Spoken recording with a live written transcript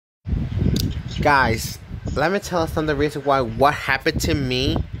Guys, let me tell you some of the reason why what happened to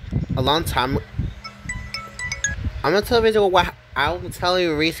me a long time. I'm gonna tell you the reason why. I'll tell you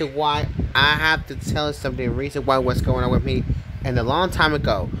the reason why I have to tell you something. The reason why what's going on with me, and a long time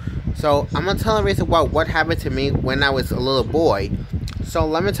ago. So I'm gonna tell you the reason why what happened to me when I was a little boy. So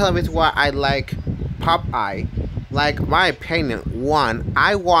let me tell you the reason why I like Popeye. Like my opinion, one,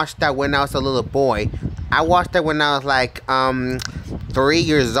 I watched that when I was a little boy. I watched that when I was like 3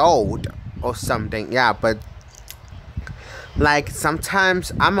 years old or something. Yeah, but like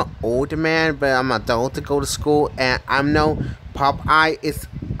sometimes I'm an older man, but I'm an adult to go to school, and I know Popeye is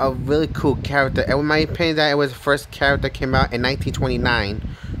a really cool character. And in my opinion, that it was the first character that came out in 1929.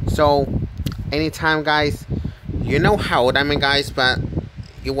 So anytime, guys, you know how old I am, guys, but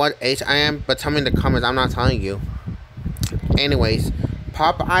what age I am. But tell me in the comments. I'm not telling you. Anyways,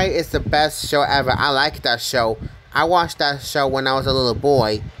 Popeye is the best show ever. I like that show. I watched that show when I was a little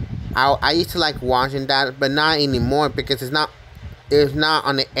boy. I used to like watching that, but not anymore because it's not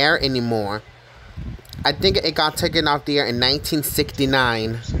on the air anymore. I think it got taken off the air in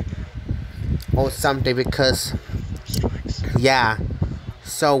 1969 or something because, yeah.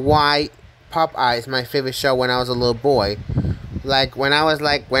 So why Popeye is my favorite show when I was a little boy. Like when I was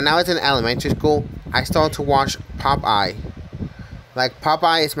in elementary school, I started to watch Popeye. Like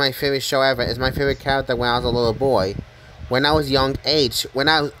Popeye is my favorite show ever. It's my favorite character when I was a little boy. When I was young age, when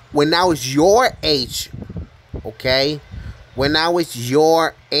I was your age, okay? When I was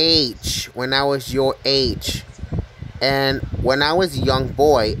your age, and when I was a young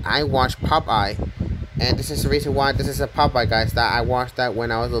boy, I watched Popeye, and this is the reason why this is a Popeye, guys, that I watched that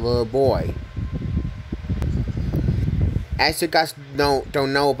when I was a little boy. As you guys don't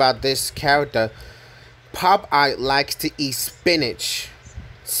know about this character, Popeye likes to eat spinach.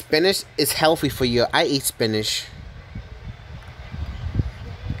 Spinach is healthy for you. I eat spinach.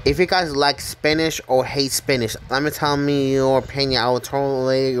 If you guys like spinach or hate spinach, let me tell me your opinion. I will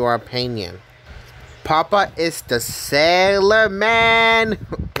totally your opinion. Popeye is the sailor man.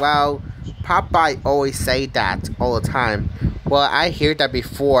 Well, Popeye always say that all the time. Well, I hear that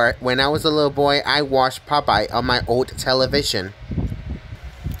before. When I was a little boy, I watched Popeye on my old television.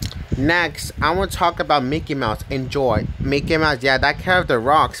 Next, I want to talk about Mickey Mouse. Enjoy. Mickey Mouse, yeah, that character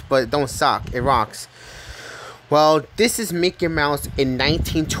rocks, but it don't suck. It rocks. Well, this is Mickey Mouse in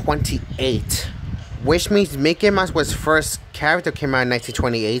 1928, which means Mickey Mouse was first character came out in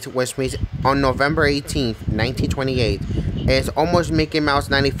 1928, which means on November 18th, 1928. It's almost Mickey Mouse's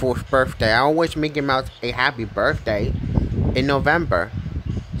 94th birthday. I wish Mickey Mouse a happy birthday in November.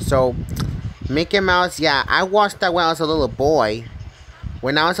 So, Mickey Mouse, yeah, I watched that when I was a little boy.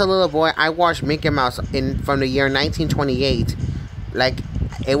 When I was a little boy, I watched Mickey Mouse from the year 1928. Like,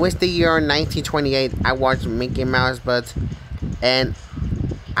 it was the year 1928 I watched Mickey Mouse, and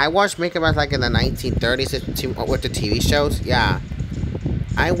I watched Mickey Mouse like in the 1930s with the TV shows. Yeah,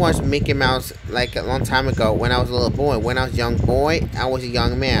 I watched Mickey Mouse like a long time ago when I was a little boy. When I was a young boy, I was a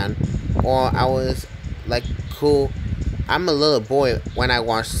young man, or I was like cool. I'm a little boy when I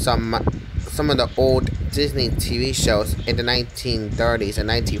watched some of the old Disney TV shows in the 1930s and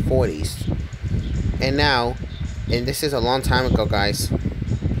 1940s, and this is a long time ago, guys.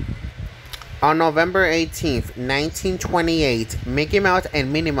 On November 18th, 1928, Mickey Mouse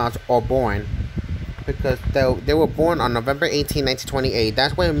and Minnie Mouse are born. Because they were born on November 18, 1928.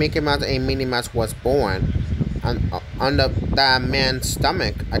 That's when Mickey Mouse and Minnie Mouse was born. On that man's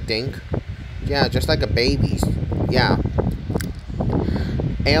stomach, I think. Yeah, just like a baby's. Yeah.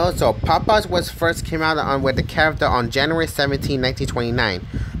 And also, Popeye was first came out with the character on January 17, 1929.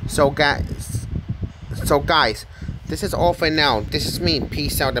 So guys, this is all for now. This is me.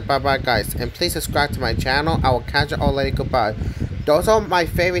 Peace out and bye-bye, guys. And please subscribe to my channel. I will catch you all later. Goodbye. Those are my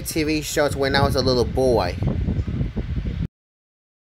favorite TV shows when I was a little boy.